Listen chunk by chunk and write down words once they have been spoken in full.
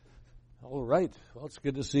All right. Well, it's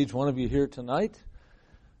good to see each one of you here tonight.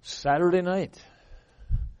 Saturday night.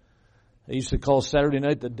 They used to call Saturday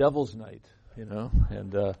night the devil's night,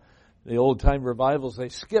 and the old-time revivals, they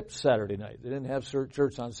skipped Saturday night. They didn't have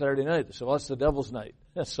church on Saturday night. They said, well, it's the devil's night.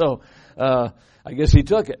 So I guess he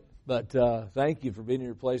took it. But thank you for being in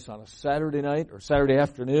your place on a Saturday night or Saturday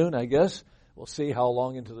afternoon, I guess. We'll see how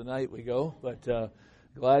long into the night we go, but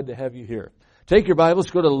glad to have you here. Take your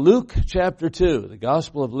Bibles, go to Luke chapter 2, the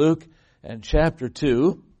Gospel of Luke and chapter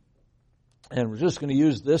 2. And we're just going to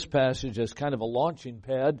use this passage as kind of a launching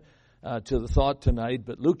pad to the thought tonight.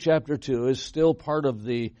 But Luke chapter 2 is still part of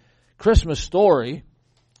the Christmas story,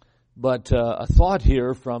 but a thought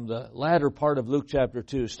here from the latter part of Luke chapter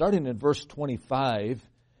 2, starting in verse 25.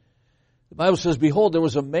 The Bible says, "Behold, there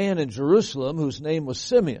was a man in Jerusalem whose name was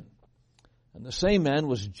Simeon. And the same man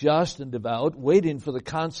was just and devout, waiting for the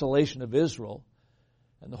consolation of Israel.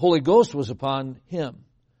 And the Holy Ghost was upon him.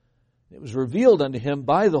 It was revealed unto him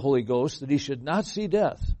by the Holy Ghost that he should not see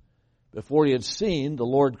death before he had seen the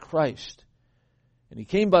Lord Christ. And he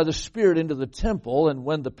came by the Spirit into the temple, and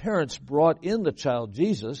when the parents brought in the child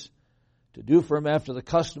Jesus to do for him after the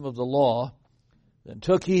custom of the law, then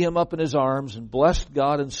took he him up in his arms and blessed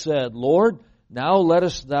God and said, Lord, now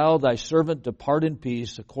lettest thou thy servant depart in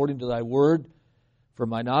peace according to thy word, for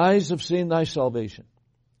mine eyes have seen thy salvation,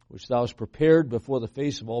 which thou hast prepared before the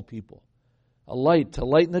face of all people, a light to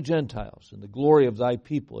lighten the Gentiles and the glory of thy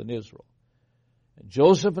people in Israel. And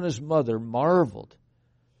Joseph and his mother marveled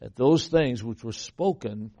at those things which were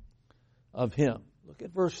spoken of him." Look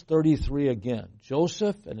at verse 33 again.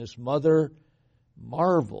 Joseph and his mother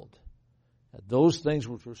marveled at those things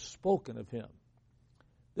which were spoken of him.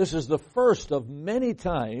 This is the first of many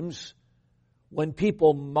times when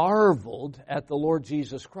people marveled at the Lord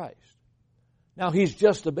Jesus Christ. Now, he's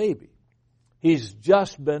just a baby. He's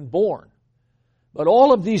just been born. But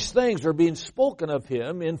all of these things are being spoken of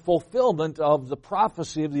him in fulfillment of the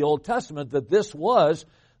prophecy of the Old Testament that this was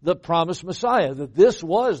the promised Messiah, that this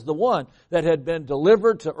was the one that had been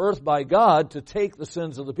delivered to earth by God to take the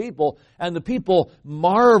sins of the people, and the people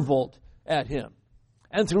marveled at him.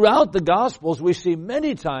 And throughout the Gospels, we see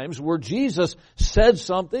many times where Jesus said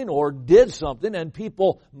something or did something and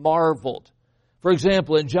people marveled. For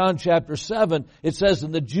example, in John chapter 7, it says,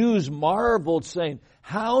 "And the Jews marveled, saying,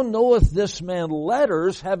 How knoweth this man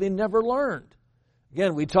letters, having never learned?"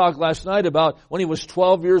 Again, we talked last night about when he was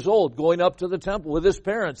 12 years old, going up to the temple with his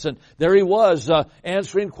parents, and there he was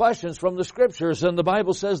answering questions from the Scriptures, and the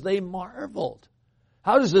Bible says they marveled.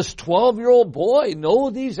 How does this 12-year-old boy know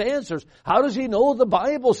these answers? How does he know the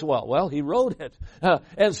Bible so well? Well, he wrote it,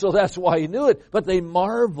 and so that's why he knew it, but they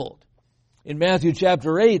marveled. In Matthew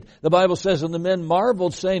chapter 8, the Bible says, "And the men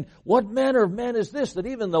marveled, saying, What manner of man is this, that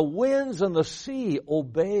even the winds and the sea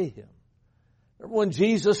obey him?" Remember when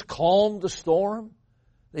Jesus calmed the storm?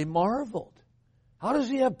 They marveled. How does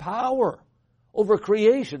he have power over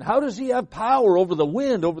creation? How does he have power over the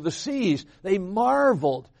wind, over the seas? They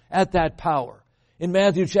marveled at that power. In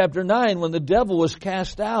Matthew chapter 9, when the devil was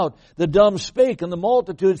cast out, the dumb spake, and the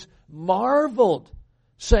multitudes marveled,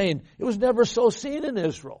 saying, It was never so seen in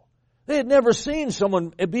Israel. They had never seen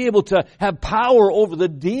someone be able to have power over the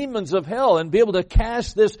demons of hell and be able to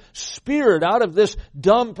cast this spirit out of this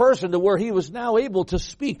dumb person to where he was now able to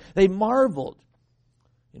speak. They marveled.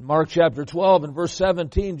 In Mark chapter 12 and verse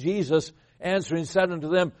 17, Jesus answering said unto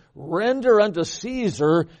them, Render unto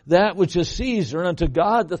Caesar that which is Caesar, and unto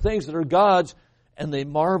God the things that are God's. And they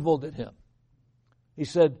marveled at him. He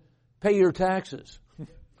said, Pay your taxes.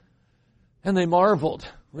 And they marveled.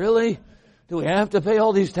 Really? Do we have to pay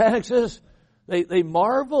all these taxes? They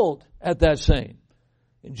marveled at that saying.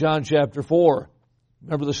 In John chapter 4,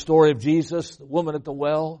 remember the story of Jesus, the woman at the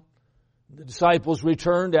well? The disciples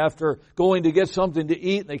returned after going to get something to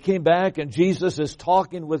eat, and they came back, and Jesus is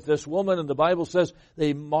talking with this woman, and the Bible says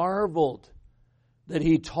they marveled that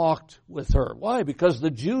he talked with her. Why? Because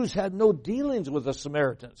the Jews had no dealings with the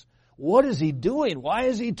Samaritans. What is he doing? Why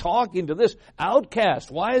is he talking to this outcast?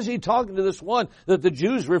 Why is he talking to this one that the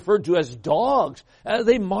Jews referred to as dogs?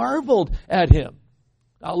 They marveled at him.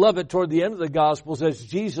 I love it toward the end of the Gospels as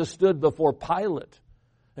Jesus stood before Pilate.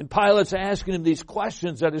 And Pilate's asking him these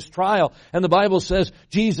questions at his trial. And the Bible says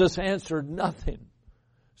Jesus answered nothing.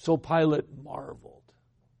 So Pilate marveled.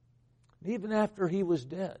 Even after he was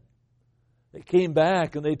dead, they came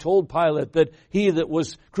back and they told Pilate that he that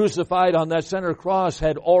was crucified on that center cross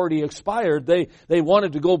had already expired. They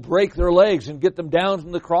wanted to go break their legs and get them down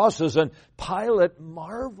from the crosses. And Pilate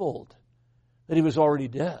marveled that he was already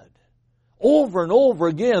dead. Over and over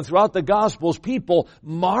again throughout the Gospels, people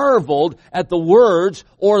marveled at the words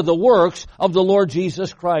or the works of the Lord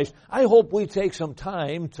Jesus Christ. I hope we take some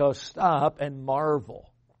time to stop and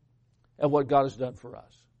marvel at what God has done for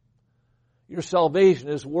us. Your salvation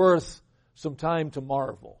is worth some time to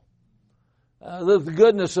marvel. The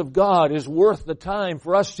goodness of God is worth the time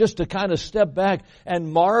for us just to kind of step back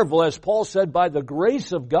and marvel. As Paul said, by the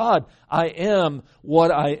grace of God, I am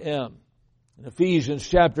what I am. In Ephesians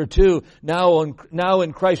chapter 2, now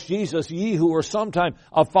in Christ Jesus, ye who were sometime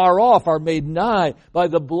afar off are made nigh by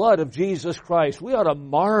the blood of Jesus Christ. We ought to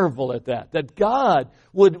marvel at that God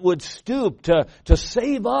would stoop to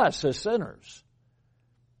save us as sinners.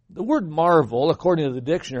 The word marvel, according to the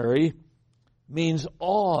dictionary, means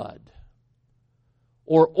awed,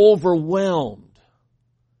 or overwhelmed,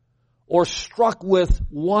 or struck with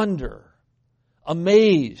wonder,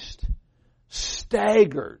 amazed,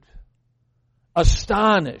 staggered,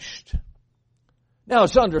 astonished. Now,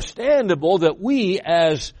 it's understandable that we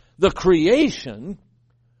as the creation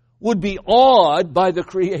would be awed by the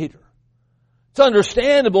Creator. It's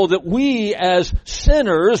understandable that we as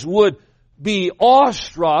sinners would be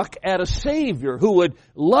awestruck at a Savior who would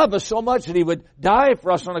love us so much that He would die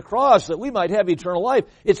for us on a cross that we might have eternal life.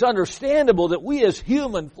 It's understandable that we as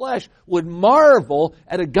human flesh would marvel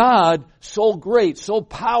at a God so great, so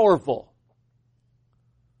powerful.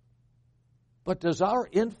 But does our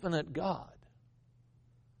infinite God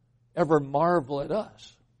ever marvel at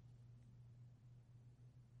us?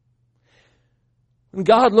 When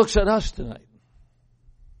God looks at us tonight,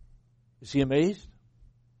 is He amazed?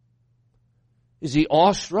 Is He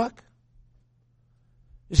awestruck?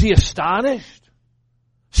 Is He astonished?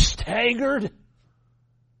 Staggered?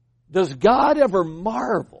 Does God ever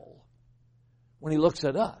marvel when He looks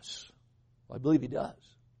at us? Well, I believe He does.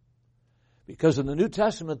 Because in the New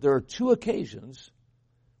Testament there are two occasions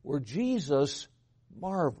where Jesus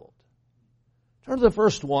marveled. Turn to the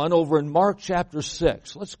first one over in Mark chapter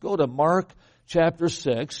 6. Let's go to Mark chapter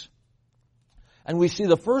 6. And we see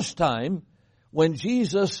the first time when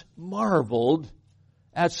Jesus marveled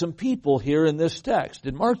at some people here in this text.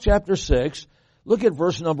 In Mark chapter 6, look at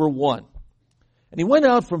verse number 1. And he went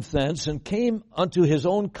out from thence and came unto his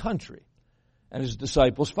own country, and his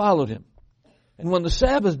disciples followed him. And when the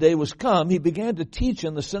Sabbath day was come, he began to teach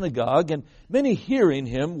in the synagogue, and many hearing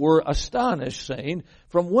him were astonished, saying,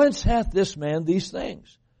 From whence hath this man these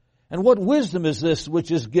things? And what wisdom is this which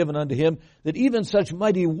is given unto him, that even such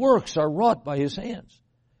mighty works are wrought by his hands?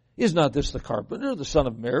 Is not this the carpenter, the son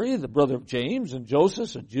of Mary, the brother of James, and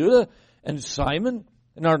Joseph, and Judah, and Simon?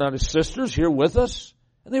 And are not his sisters here with us?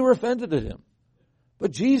 And they were offended at him.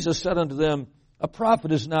 But Jesus said unto them, A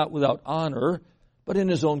prophet is not without honor, but in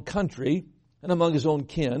his own country, and among his own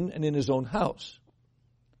kin, and in his own house.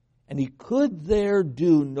 And he could there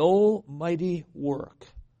do no mighty work,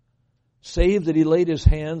 save that he laid his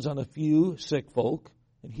hands on a few sick folk,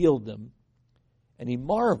 and healed them. And he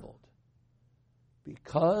marveled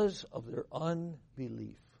because of their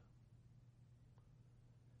unbelief.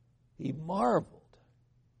 He marveled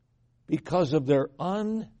because of their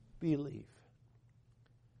unbelief.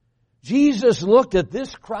 Jesus looked at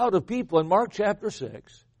this crowd of people in Mark chapter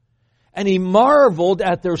 6, and he marveled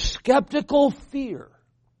at their skeptical fear.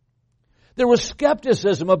 There was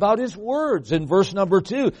skepticism about his words. In verse number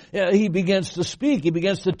 2, he begins to speak. He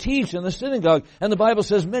begins to teach in the synagogue. And the Bible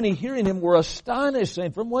says, many hearing him were astonished,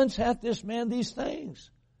 saying, From whence hath this man these things?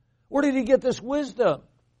 Where did he get this wisdom?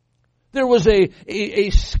 There was a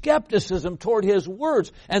skepticism toward his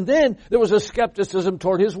words. And then there was a skepticism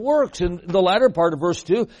toward his works in the latter part of verse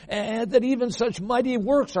 2, and that even such mighty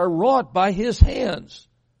works are wrought by his hands.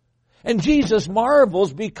 And Jesus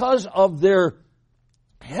marvels because of their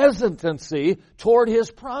hesitancy toward his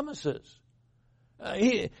promises.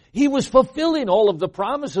 He was fulfilling all of the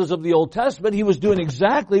promises of the Old Testament. He was doing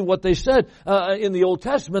exactly what they said in the Old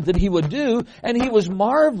Testament that he would do, and he was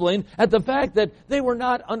marveling at the fact that they were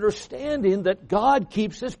not understanding that God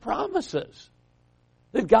keeps his promises,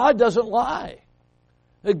 that God doesn't lie,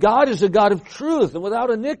 that God is a God of truth and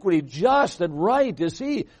without iniquity, just and right is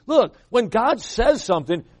He. Look, when God says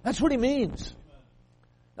something, that's what He means.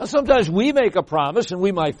 Now, sometimes we make a promise and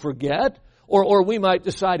we might forget, or we might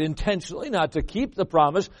decide intentionally not to keep the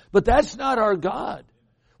promise, but that's not our God.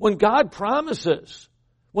 When God promises,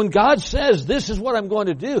 when God says, this is what I'm going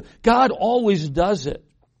to do, God always does it.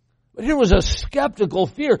 But here was a skeptical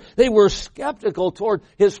fear. They were skeptical toward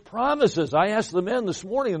His promises. I asked the men this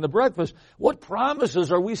morning in the breakfast, what promises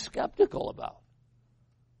are we skeptical about?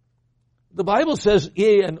 The Bible says,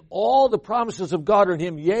 yea, and all the promises of God are in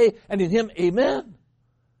Him, yea, and in Him, amen.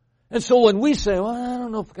 And so when we say, well, I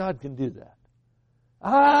don't know if God can do that.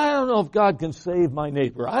 I don't know if God can save my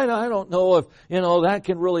neighbor. I don't know if, that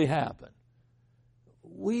can really happen.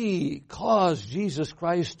 We cause Jesus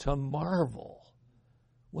Christ to marvel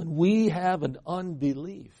when we have an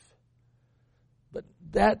unbelief. But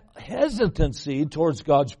that hesitancy towards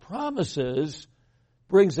God's promises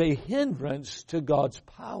brings a hindrance to God's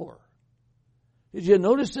power. Did you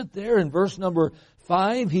notice it there in verse number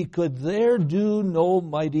 5? He could there do no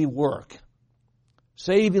mighty work.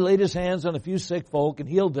 Save, he laid his hands on a few sick folk and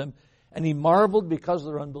healed them, and he marveled because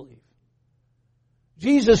of their unbelief.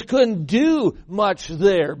 Jesus couldn't do much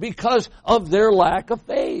there because of their lack of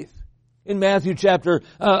faith. In Matthew chapter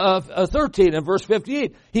 13 and verse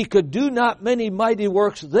 58, he could do not many mighty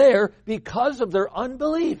works there because of their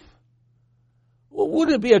unbelief. Well,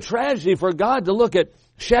 wouldn't it be a tragedy for God to look at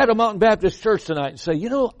Shadow Mountain Baptist Church tonight and say,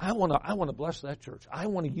 I want to bless that church. I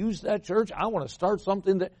want to use that church. I want to start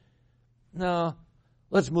something that... No,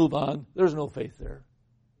 let's move on. There's no faith there.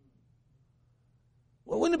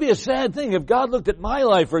 Well, wouldn't it be a sad thing if God looked at my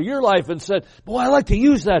life or your life and said, boy, I like to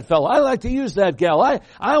use that fellow. I like to use that gal.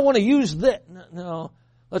 I want to use that. No,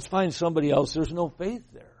 let's find somebody else. There's no faith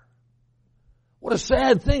there. What a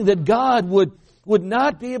sad thing that God would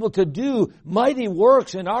not be able to do mighty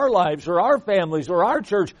works in our lives or our families or our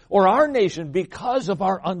church or our nation because of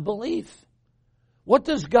our unbelief. What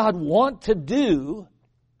does God want to do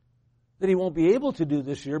that He won't be able to do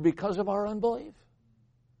this year because of our unbelief?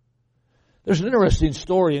 There's an interesting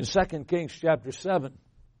story in 2 Kings chapter 7.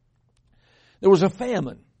 There was a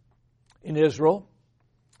famine in Israel,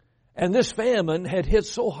 and this famine had hit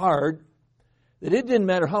so hard that it didn't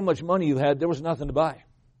matter how much money you had, there was nothing to buy.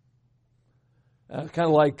 Kind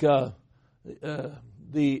of like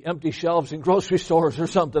the empty shelves in grocery stores or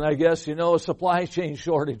something, I guess, a supply chain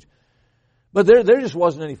shortage. But there just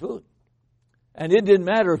wasn't any food. And it didn't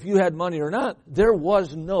matter if you had money or not, there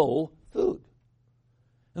was no food.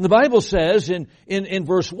 And the Bible says in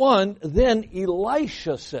verse 1, then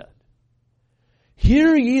Elisha said,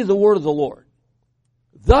 hear ye the word of the Lord.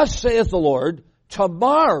 Thus saith the Lord,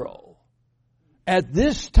 tomorrow at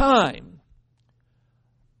this time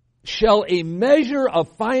shall a measure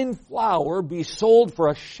of fine flour be sold for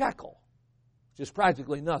a shekel, which is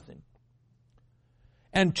practically nothing,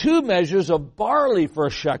 and 2 measures of barley for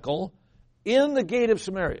a shekel in the gate of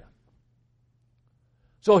Samaria.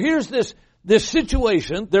 So here's this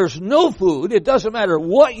situation. There's no food. It doesn't matter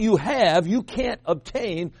what you have. You can't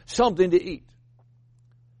obtain something to eat.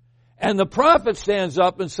 And the prophet stands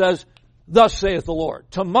up and says, thus saith the Lord,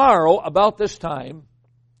 tomorrow about this time,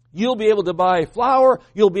 you'll be able to buy flour,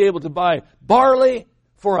 you'll be able to buy barley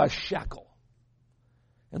for a shekel.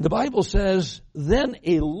 And the Bible says, then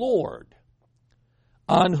a Lord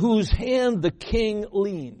on whose hand the king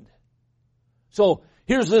leaned. So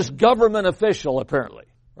here's this government official apparently,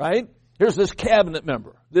 right? Here's this cabinet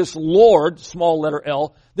member, this Lord, small letter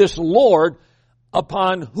L, this Lord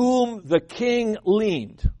upon whom the king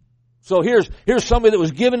leaned. So here's somebody that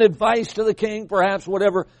was giving advice to the king, perhaps,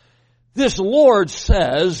 whatever. This Lord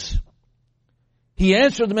says, he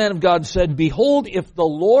answered the man of God and said, behold, if the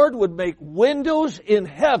Lord would make windows in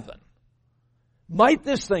heaven, might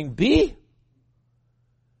this thing be?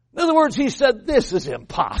 In other words, he said, this is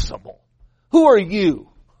impossible. Who are you?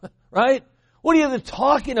 Right? What are you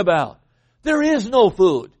talking about? There is no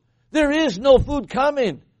food. There is no food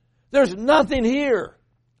coming. There's nothing here.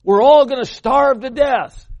 We're all going to starve to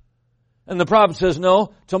death. And the prophet says,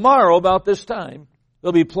 no, tomorrow about this time,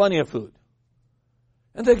 there'll be plenty of food.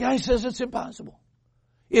 And the guy says it's impossible.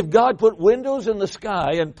 If God put windows in the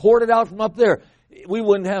sky and poured it out from up there, we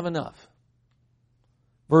wouldn't have enough.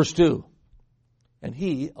 Verse 2, and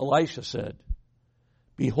he, Elisha, said,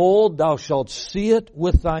 behold, thou shalt see it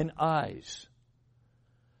with thine eyes,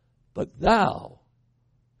 but thou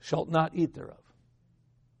shalt not eat thereof.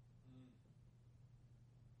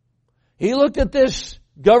 He looked at this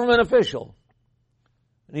government official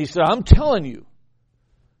and he said, I'm telling you,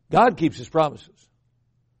 God keeps His promises.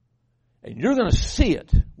 And you're going to see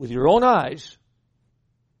it with your own eyes,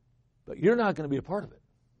 but you're not going to be a part of it.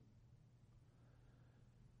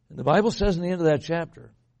 And the Bible says in the end of that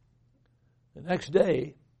chapter, the next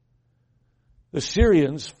day, the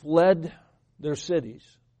Syrians fled their cities.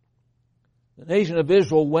 The nation of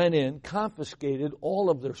Israel went in, confiscated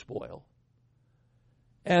all of their spoil.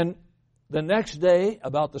 And the next day,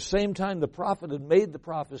 about the same time the prophet had made the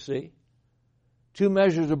prophecy, 2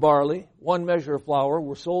 measures of barley, 1 measure of flour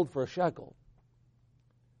were sold for a shekel.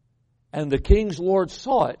 And the king's lord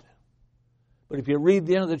saw it. But if you read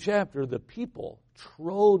the end of the chapter, the people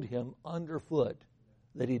trode him underfoot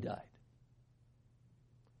that he died.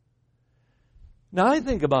 Now I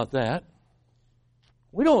think about that.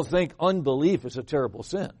 We don't think unbelief is a terrible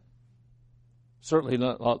sin. Certainly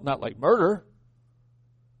not like murder,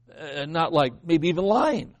 and not like maybe even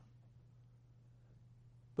lying.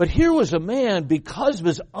 But here was a man, because of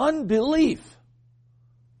his unbelief,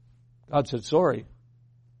 God said, sorry,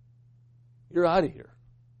 you're out of here.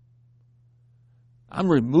 I'm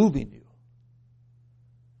removing you.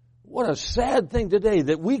 What a sad thing today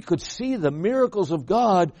that we could see the miracles of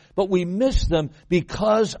God, but we miss them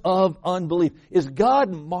because of unbelief. Is God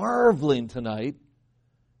marveling tonight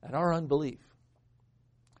at our unbelief?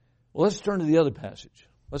 Well, let's turn to the other passage.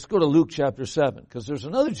 Let's go to Luke chapter 7, because there's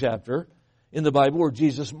another chapter in the Bible where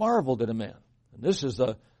Jesus marveled at a man. And this is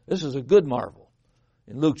a good marvel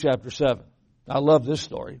in Luke chapter 7. I love this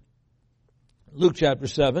story. Luke chapter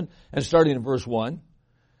 7, and starting in verse 1,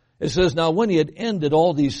 it says, Now when he had ended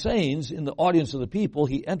all these sayings in the audience of the people,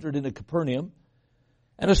 he entered into Capernaum,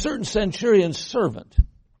 and a certain centurion's servant,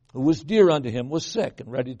 who was dear unto him, was sick and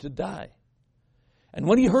ready to die. And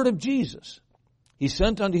when he heard of Jesus, he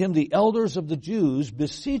sent unto him the elders of the Jews,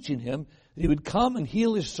 beseeching him that he would come and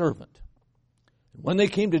heal his servant. And when they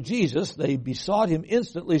came to Jesus, they besought him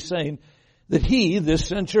instantly, saying that he, this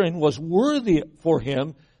centurion, was worthy for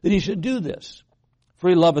him that he should do this. For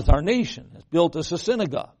he loveth our nation, has built us a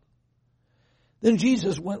synagogue. Then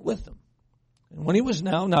Jesus went with them. And when he was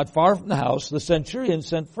now not far from the house, the centurion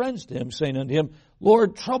sent friends to him, saying unto him,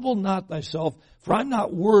 Lord, trouble not thyself, for I am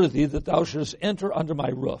not worthy that thou shouldest enter under my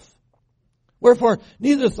roof. Wherefore,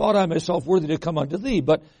 neither thought I myself worthy to come unto thee,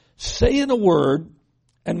 but say in a word,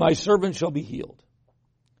 and my servant shall be healed.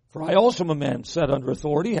 For I also am a man set under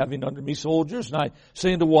authority, having under me soldiers, and I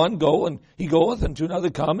say unto one, Go, and he goeth, and to another,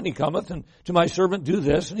 Come, and he cometh, and to my servant, Do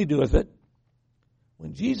this, and he doeth it.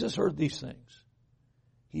 When Jesus heard these things,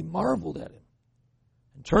 he marveled at him,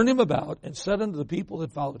 and turned him about, and said unto the people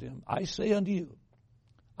that followed him, I say unto you,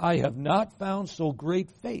 I have not found so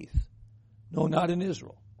great faith, no, not in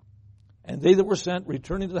Israel. And they that were sent,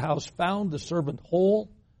 returning to the house, found the servant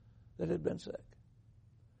whole that had been sick.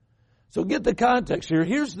 So get the context here.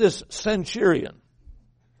 Here's this centurion.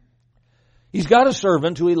 He's got a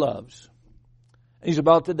servant who he loves. And he's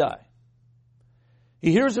about to die.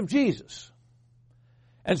 He hears of Jesus.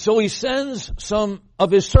 And so he sends some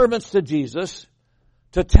of his servants to Jesus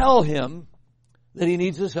to tell him that he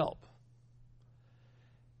needs his help.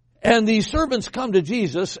 And these servants come to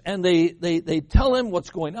Jesus and they tell him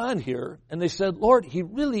what's going on here. And they said, Lord, he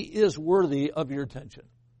really is worthy of your attention.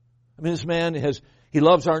 I mean, this man he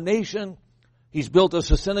loves our nation. He's built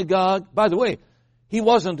us a synagogue. By the way, he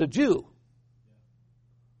wasn't a Jew.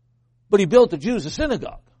 But he built the Jews a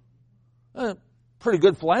synagogue. Pretty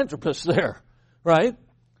good philanthropist there, right?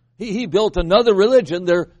 He built another religion,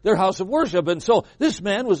 their house of worship. And so this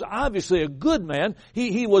man was obviously a good man.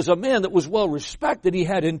 He was a man that was well respected. He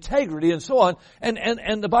had integrity and so on.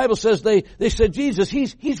 And the Bible says they said, Jesus,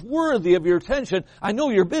 he's worthy of your attention. I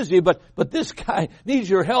know you're busy, but this guy needs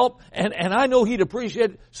your help, and I know he'd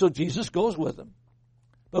appreciate it. So Jesus goes with him.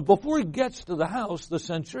 But before he gets to the house, the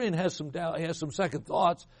centurion has some doubt, he has some second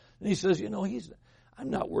thoughts, and he says,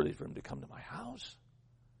 I'm not worthy for him to come to my house.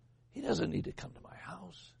 He doesn't need to come to my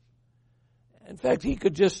house. In fact, he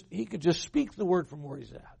could just speak the word from where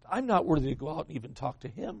he's at. I'm not worthy to go out and even talk to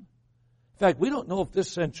him. In fact, we don't know if this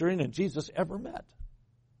centurion and Jesus ever met.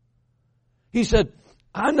 He said,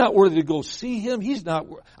 I'm not worthy to go see him.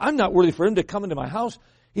 I'm not worthy for him to come into my house.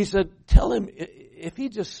 He said, tell him if he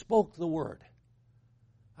just spoke the word,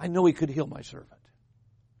 I know he could heal my servant.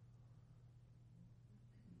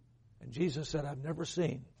 And Jesus said, I've never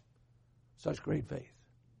seen such great faith.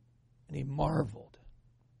 And he marveled.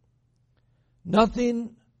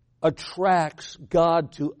 Nothing attracts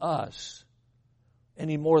God to us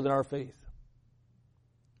any more than our faith.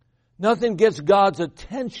 Nothing gets God's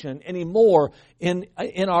attention any more in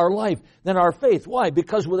our life than our faith. Why?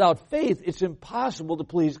 Because without faith, it's impossible to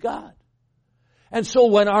please God. And so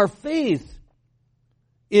when our faith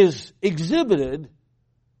is exhibited,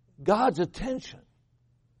 God's attention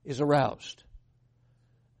is aroused.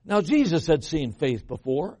 Now, Jesus had seen faith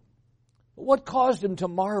before. But what caused him to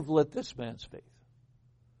marvel at this man's faith?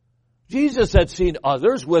 Jesus had seen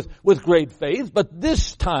others with great faith, but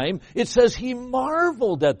this time it says he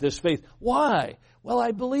marveled at this faith. Why? Well,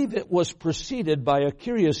 I believe it was preceded by a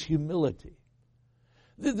curious humility.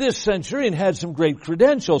 This centurion had some great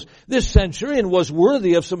credentials. This centurion was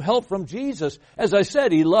worthy of some help from Jesus. As I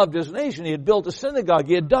said, he loved his nation. He had built a synagogue.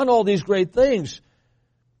 He had done all these great things.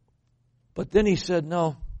 But then he said,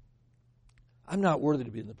 no, I'm not worthy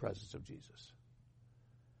to be in the presence of Jesus.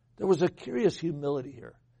 There was a curious humility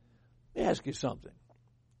here. Let me ask you something.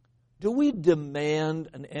 Do we demand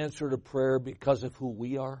an answer to prayer because of who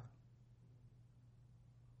we are?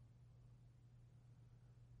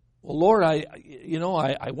 well, Lord,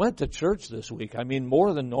 I went to church this week. I mean,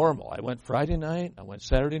 more than normal. I went Friday night. I went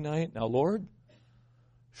Saturday night. Now, Lord,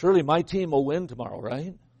 surely my team will win tomorrow,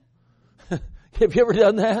 right? Have you ever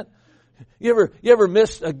done that? You ever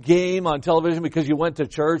missed a game on television because you went to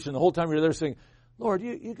church and the whole time you're there saying, Lord,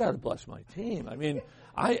 you got to bless my team. I mean,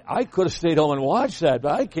 I could have stayed home and watched that,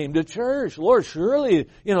 but I came to church. Lord, surely,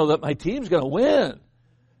 that my team's going to win.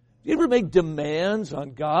 Do you ever make demands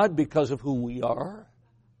on God because of who we are?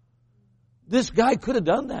 This guy could have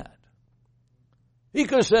done that. He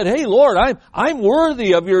could have said, hey, Lord, I'm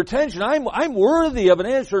worthy of your attention. I'm worthy of an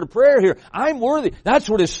answer to prayer here. I'm worthy. That's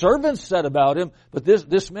what his servants said about him. But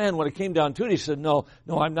this man, when it came down to it, he said, no,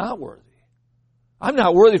 I'm not worthy. I'm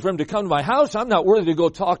not worthy for him to come to my house. I'm not worthy to go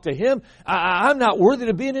talk to him. I'm not worthy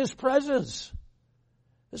to be in his presence.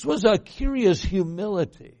 This was a curious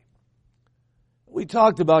humility. We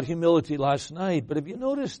talked about humility last night, but have you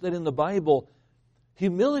noticed that in the Bible,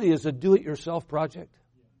 humility is a do-it-yourself project?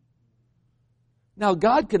 Now,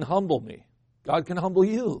 God can humble me. God can humble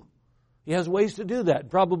you. He has ways to do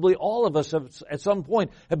that. Probably all of us have, at some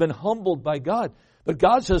point, have been humbled by God. But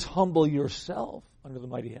God says, humble yourself under the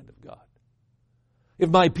mighty hand of God. If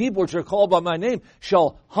my people, which are called by my name,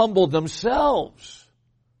 shall humble themselves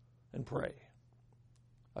and pray.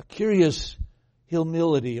 A curious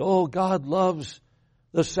humility. Oh, God loves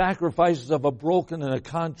the sacrifices of a broken and a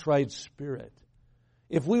contrite spirit.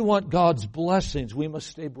 If we want God's blessings, we must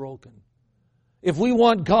stay broken. If we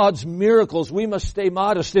want God's miracles, we must stay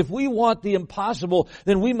modest. If we want the impossible,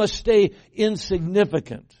 then we must stay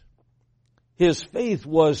insignificant. His faith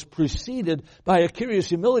was preceded by a curious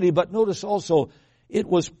humility, but notice also, it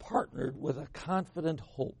was partnered with a confident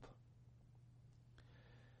hope.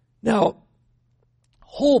 Now,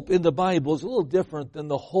 hope in the Bible is a little different than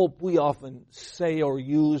the hope we often say or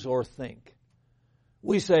use or think.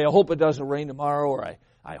 We say, I hope it doesn't rain tomorrow, or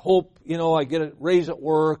I hope, I get a raise at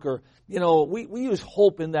work, or, we use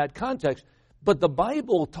hope in that context. But the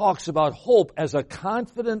Bible talks about hope as a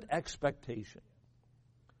confident expectation.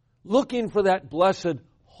 Looking for that blessed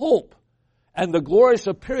hope and the glorious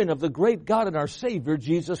appearing of the great God and our Savior,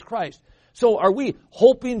 Jesus Christ. So are we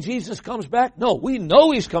hoping Jesus comes back? No, we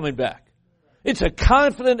know He's coming back. It's a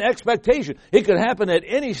confident expectation. It could happen at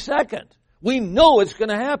any second. We know it's going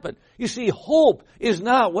to happen. You see, hope is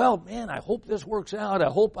not, I hope this works out. I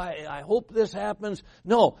hope this happens.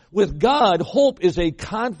 No, with God, hope is a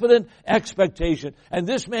confident expectation. And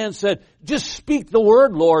this man said, just speak the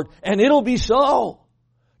word, Lord, and it'll be so.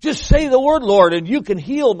 Just say the word, Lord, and you can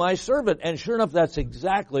heal my servant. And sure enough, that's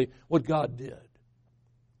exactly what God did.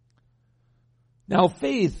 Now,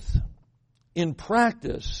 faith in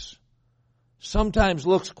practice sometimes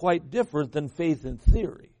looks quite different than faith in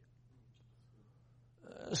theory.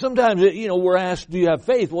 Sometimes, we're asked, do you have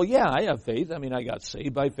faith? Well, yeah, I have faith. I mean, I got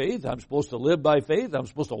saved by faith. I'm supposed to live by faith. I'm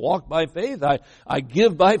supposed to walk by faith. I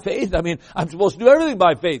give by faith. I mean, I'm supposed to do everything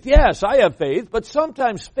by faith. Yes, I have faith, but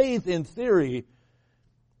sometimes faith in theory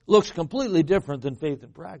looks completely different than faith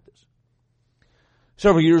in practice.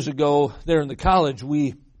 Several years ago, there in the college,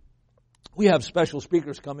 we have special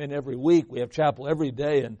speakers come in every week. We have chapel every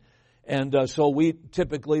day, and so we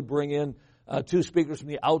typically bring in two speakers from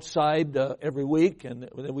the outside every week, and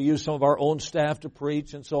then we use some of our own staff to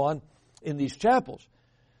preach and so on in these chapels.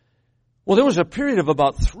 Well, there was a period of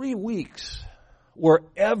about 3 weeks where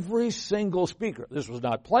every single speaker, this was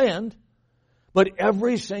not planned, but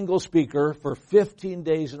every single speaker for 15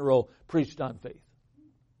 days in a row preached on faith.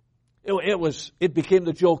 It became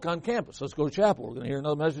the joke on campus. Let's go to chapel. We're going to hear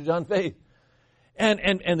another message on faith.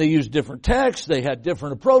 And they used different texts. They had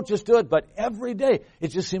different approaches to it. But every day, it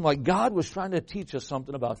just seemed like God was trying to teach us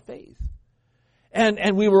something about faith.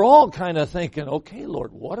 And we were all kind of thinking, okay,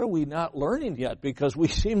 Lord, what are we not learning yet? Because we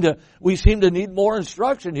seem to need more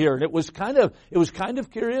instruction here. And it was kind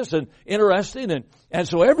of curious and interesting. And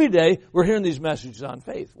so every day, we're hearing these messages on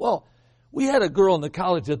faith. Well, we had a girl in the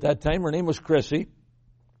college at that time. Her name was Chrissy.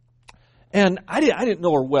 And I didn't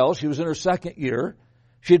know her well. She was in her second year.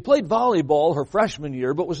 She had played volleyball her freshman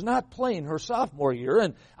year, but was not playing her sophomore year.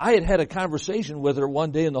 And I had a conversation with her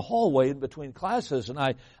one day in the hallway in between classes. And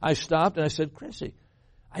I stopped and I said, Chrissy,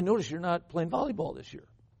 I noticed you're not playing volleyball this year.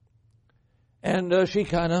 And she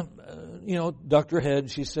kind of, ducked her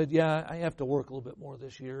head. She said, yeah, I have to work a little bit more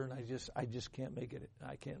this year, and I just can't make it.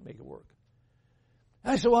 I can't make it work.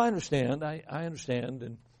 I said, well, I understand. I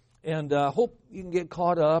understand, and hope you can get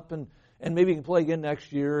caught up, and maybe you can play again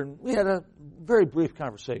next year. And we had a very brief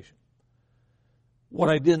conversation.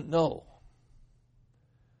 What I didn't know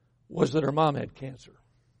was that her mom had cancer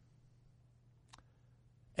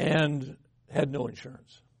and had no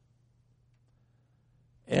insurance.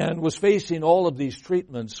 and was facing all of these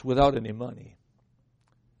treatments without any money.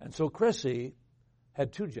 And so Chrissy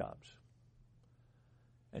had 2 jobs.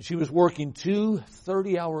 And she was working 2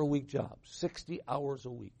 30-hour-a-week jobs, 60 hours a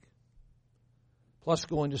week, plus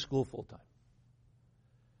going to school full-time.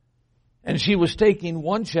 And she was taking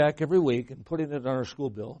 1 check every week and putting it on her school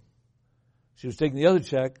bill. She was taking the other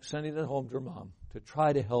check, sending it home to her mom to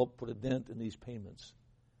try to help put a dent in these payments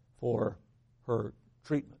for her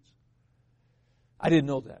treatments. I didn't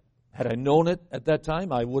know that. Had I known it at that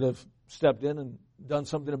time, I would have stepped in and done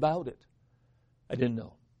something about it. I didn't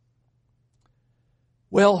know.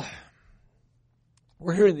 Well,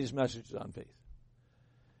 we're hearing these messages on faith.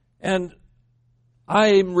 And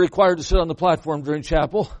I'm required to sit on the platform during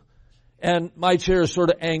chapel, and my chair is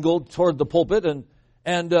sort of angled toward the pulpit,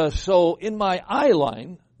 and so in my eye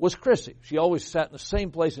line was Chrissy. She always sat in the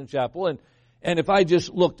same place in chapel, and if I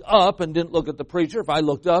just looked up and didn't look at the preacher, if I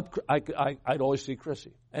looked up, I'd always see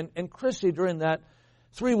Chrissy. And Chrissy, during that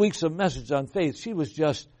 3 weeks of message on faith, she was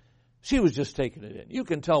just taking it in. You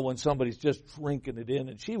can tell when somebody's just drinking it in,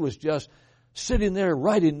 and she was just sitting there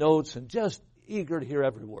writing notes and just eager to hear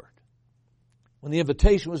every word. When the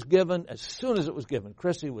invitation was given, as soon as it was given,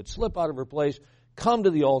 Chrissy would slip out of her place, come to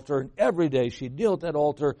the altar, and every day she'd kneel at that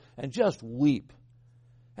altar and just weep.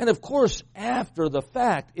 And of course, after the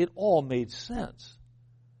fact, it all made sense.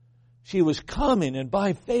 She was coming and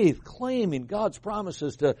by faith claiming God's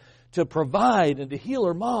promises to provide and to heal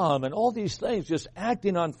her mom and all these things, just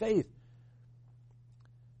acting on faith.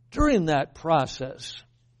 During that process,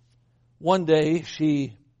 one day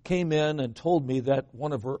she came in and told me that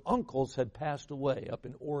one of her uncles had passed away up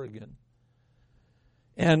in Oregon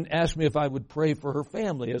and asked me if I would pray for her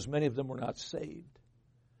family, as many of them were not saved.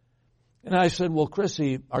 And I said, well,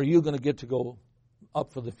 Chrissy, are you going to get to go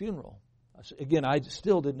up for the funeral? Again, I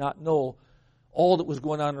still did not know all that was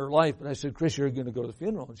going on in her life, but I said, Chrissy, are you going to go to the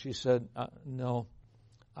funeral? And she said, no,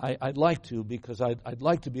 I'd like to, because I'd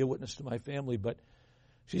like to be a witness to my family, but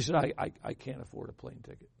she said, I can't afford a plane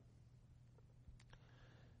ticket.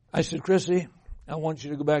 I said, Chrissy, I want you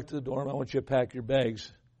to go back to the dorm. I want you to pack your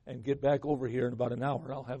bags and get back over here in about an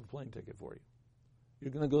hour. I'll have a plane ticket for you.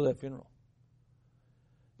 You're going to go to that funeral.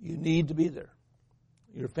 You need to be there.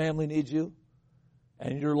 Your family needs you,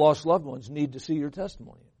 and your lost loved ones need to see your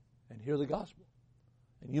testimony and hear the gospel.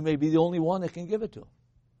 And you may be the only one that can give it to them.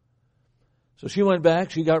 So she went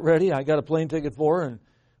back. She got ready. I got a plane ticket for her, and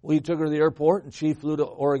we took her to the airport, and she flew to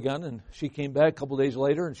Oregon, and she came back a couple days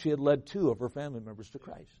later, and she had led 2 of her family members to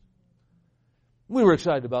Christ. We were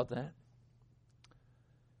excited about that.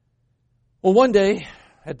 Well, one day,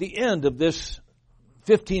 at the end of this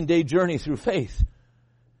 15-day journey through faith,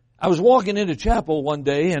 I was walking into chapel one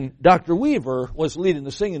day, and Dr. Weaver was leading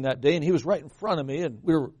the singing that day, and he was right in front of me, and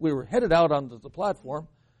we were headed out onto the platform.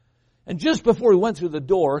 And just before we went through the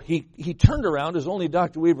door, he turned around, as only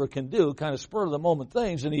Dr. Weaver can do, kind of spur of the moment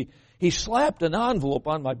things, and he slapped an envelope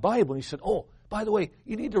on my Bible, and he said, oh, by the way,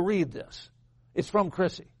 you need to read this. It's from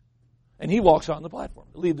Chrissy. And he walks on the platform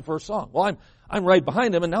to lead the first song. Well, I'm right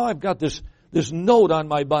behind him, and now I've got this note on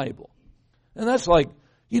my Bible. And that's like,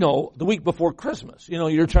 the week before Christmas.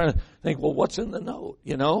 You're trying to think, well, what's in the note,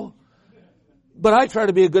 But I try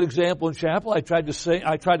to be a good example in chapel. I try to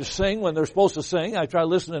sing when they're supposed to sing. I try to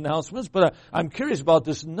listen to announcements, but I'm curious about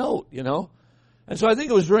this note, And so I think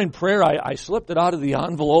it was during prayer I slipped it out of the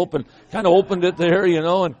envelope and kind of opened it there,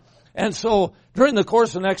 And so during the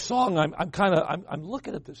course of the next song, I'm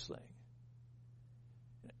looking at this thing.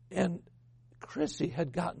 And Chrissy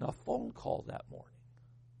had gotten a phone call that morning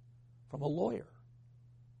from a lawyer.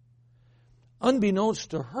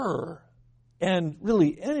 Unbeknownst to her, and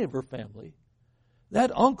really any of her family,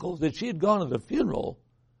 that uncle that she had gone to the funeral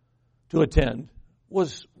to attend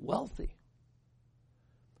was wealthy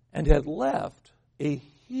and had left a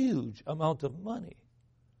huge amount of money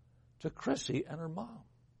to Chrissy and her mom.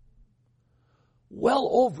 Well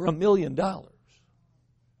over $1 million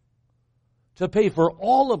to pay for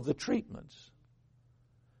all of the treatments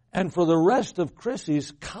and for the rest of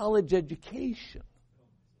Chrissy's college education.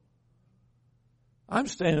 I'm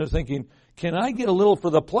standing there thinking, can I get a little for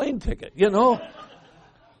the plane ticket?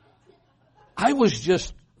 I was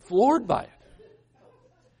just floored by it.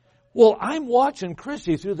 Well, I'm watching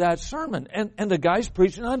Chrissy through that sermon, and the guy's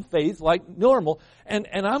preaching on faith like normal, and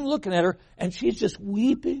I'm looking at her, and she's just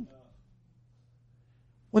weeping.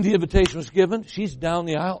 When the invitation was given, she's down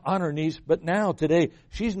the aisle on her knees, but now, today,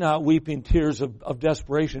 she's not weeping tears of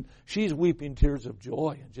desperation. She's weeping tears of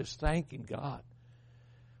joy and just thanking God.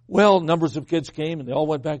 Well, numbers of kids came, and they all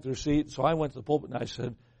went back to their seat, so I went to the pulpit, and I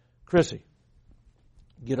said, Chrissy,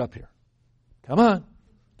 get up here. Come on,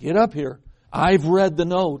 get up here. I've read the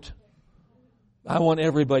note. I want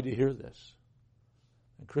everybody to hear this.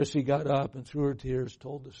 And Chrissy got up and through her tears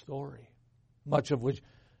told the story, much of which,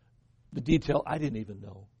 the detail I didn't even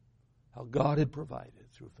know, how God had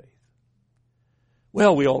provided through faith.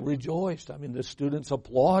 Well, we all rejoiced. I mean, the students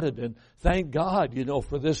applauded and thanked God,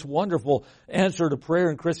 for this wonderful answer to prayer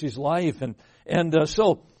in Chrissy's life. And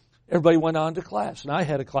so everybody went on to class. And I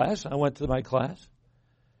had a class. And I went to my class.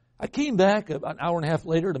 I came back about an hour and a half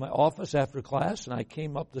later to my office after class, and I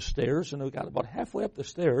came up the stairs, and we got about halfway up the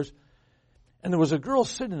stairs, and there was a girl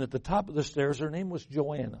sitting at the top of the stairs. Her name was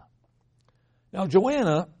Joanna. Now,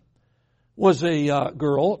 Joanna was a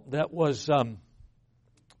girl that was,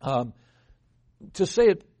 to say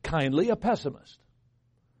it kindly, a pessimist.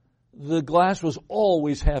 The glass was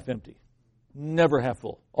always half empty, never half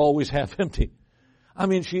full, always half empty. I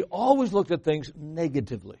mean, she always looked at things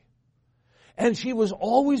negatively. And she was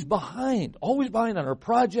always behind on her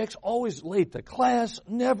projects, always late to class,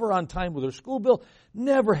 never on time with her school bill,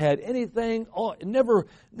 never had anything,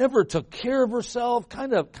 never took care of herself,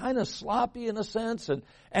 kind of sloppy in a sense,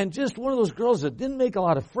 and just one of those girls that didn't make a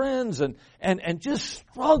lot of friends and just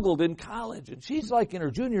struggled in college. And she's like in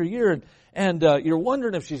her junior year, and you're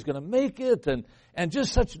wondering if she's going to make it, and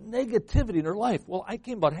just such negativity in her life. Well, I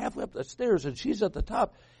came about halfway up the stairs, and she's at the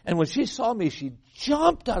top, and when she saw me, she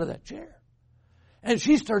jumped out of that chair. And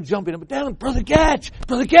she started jumping up and down, Brother Gatch!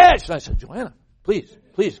 And I said, Joanna, please,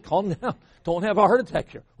 calm down. Don't have a heart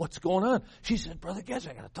attack here. What's going on? She said, Brother Gatch,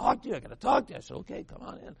 I got to talk to you. I said, okay, come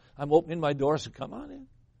on in. I'm opening my door. I said, come on in.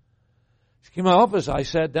 She came to my office. I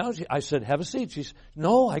sat down. I said, have a seat. She said,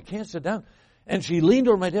 no, I can't sit down. And she leaned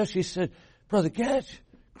over my desk. She said, Brother Gatch,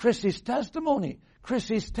 Chrissy's testimony. I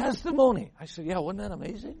said, yeah, wasn't that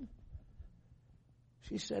amazing?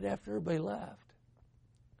 She said, after everybody left,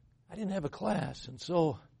 I didn't have a class, and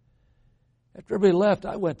so after everybody left,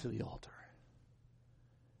 I went to the altar.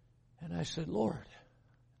 And I said, Lord,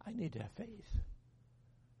 I need to have faith.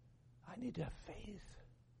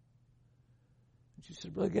 And she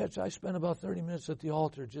said, Brother Gatch, I spent about 30 minutes at the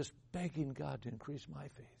altar just begging God to increase my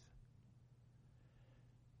faith.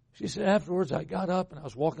 She said, afterwards, I got up and I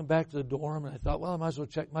was walking back to the dorm, and I thought, well, I might as well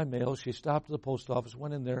check my mail. She stopped at the post office,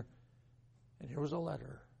 went in there, and here was a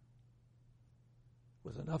letter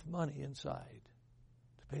with enough money inside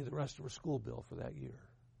to pay the rest of her school bill for that year.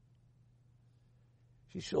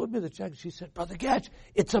 She showed me the check. She said, Brother Gatch,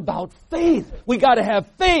 it's about faith. We got to have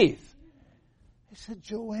faith. I said,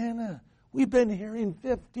 Joanna, we've been hearing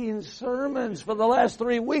 15 sermons for the last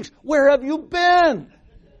 3 weeks. Where have you been?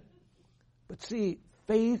 But see,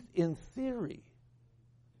 faith in theory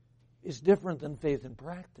is different than faith in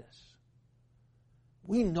practice.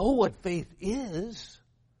 We know what faith is.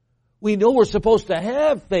 We know we're supposed to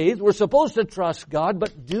have faith. We're supposed to trust God,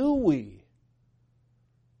 but do we?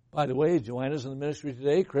 By the way, Joanna's in the ministry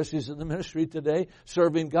today. Chrissy's in the ministry today,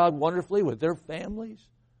 serving God wonderfully with their families.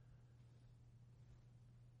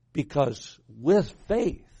 Because with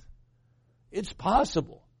faith, it's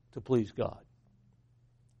possible to please God.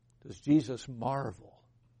 Does Jesus marvel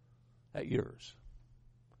at yours?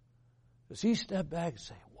 Does he step back and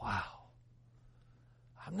say, wow,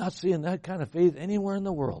 I'm not seeing that kind of faith anywhere in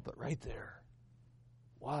the world, but right there.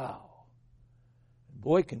 Wow.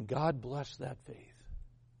 Boy, can God bless that faith.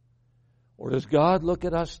 Or does God look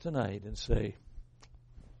at us tonight and say,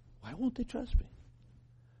 why won't they trust me?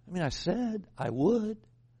 I mean, I said I would.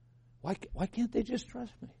 Why can't they just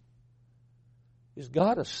trust me? Is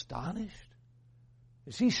God astonished?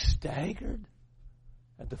 Is he staggered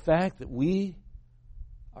at the fact that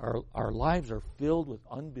our lives are filled with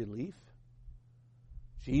unbelief?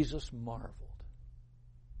 Jesus marveled.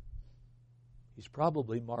 He's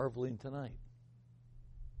probably marveling tonight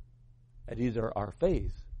at either our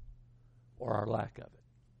faith or our lack of it.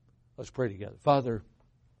 Let's pray together. Father,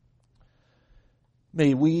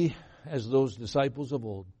 may we, as those disciples of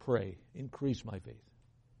old, pray, increase my faith,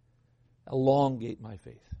 elongate my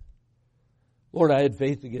faith. Lord, I had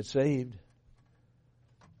faith to get saved.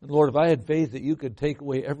 And Lord, if I had faith that you could take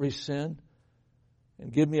away every sin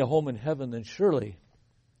and give me a home in heaven, then surely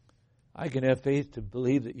I can have faith to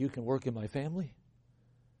believe that you can work in my family,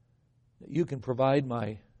 that you can provide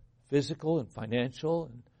my physical and financial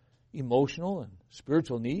and emotional and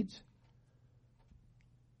spiritual needs.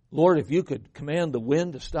 Lord, if you could command the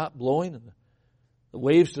wind to stop blowing and the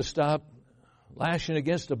waves to stop lashing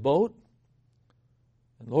against a boat,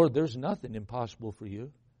 and Lord, there's nothing impossible for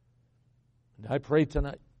you. And I pray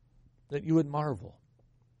tonight that you would marvel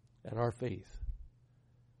at our faith.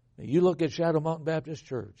 May you look at Shadow Mountain Baptist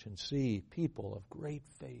Church and see people of great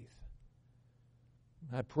faith.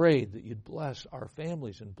 And I pray that you'd bless our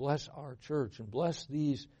families and bless our church and bless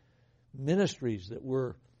these ministries that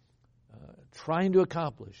we're trying to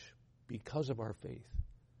accomplish because of our faith.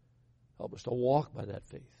 Help us to walk by that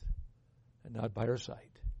faith and not by our sight.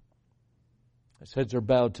 As heads are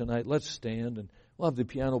bowed tonight, let's stand and we'll have the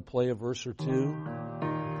piano play a verse or two.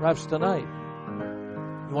 Perhaps tonight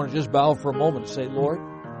you want to just bow for a moment and say, Lord,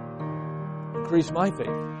 increase my faith.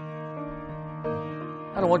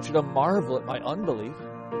 I don't want you to marvel at my unbelief.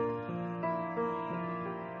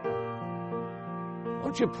 Why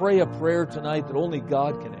don't you pray a prayer tonight that only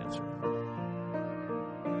God can answer?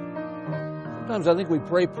 Sometimes I think we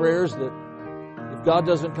pray prayers that if God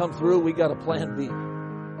doesn't come through, we got a plan B.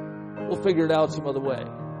 We'll figure it out some other way.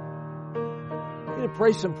 We need to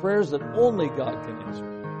pray some prayers that only God can answer.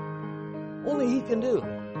 Only He can do.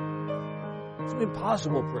 Some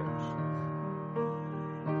impossible prayers.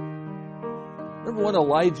 Remember when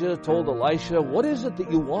Elijah told Elisha, what is it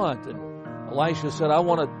that you want? And Elisha said, I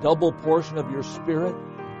want a double portion of your Spirit,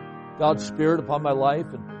 God's Spirit upon my life.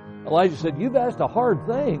 And Elijah said, you've asked a hard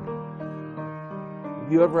thing.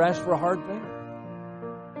 Have you ever asked for a hard thing?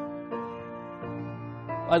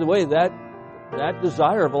 By the way, that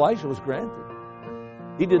desire of Elisha was granted.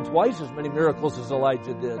 He did twice as many miracles as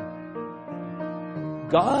Elijah did.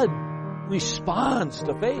 God responds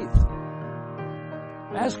to faith.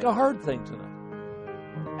 Ask a hard thing tonight.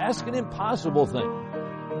 Ask an impossible thing.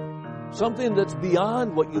 Something that's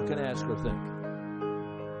beyond what you can ask or think.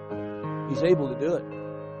 He's able to do it.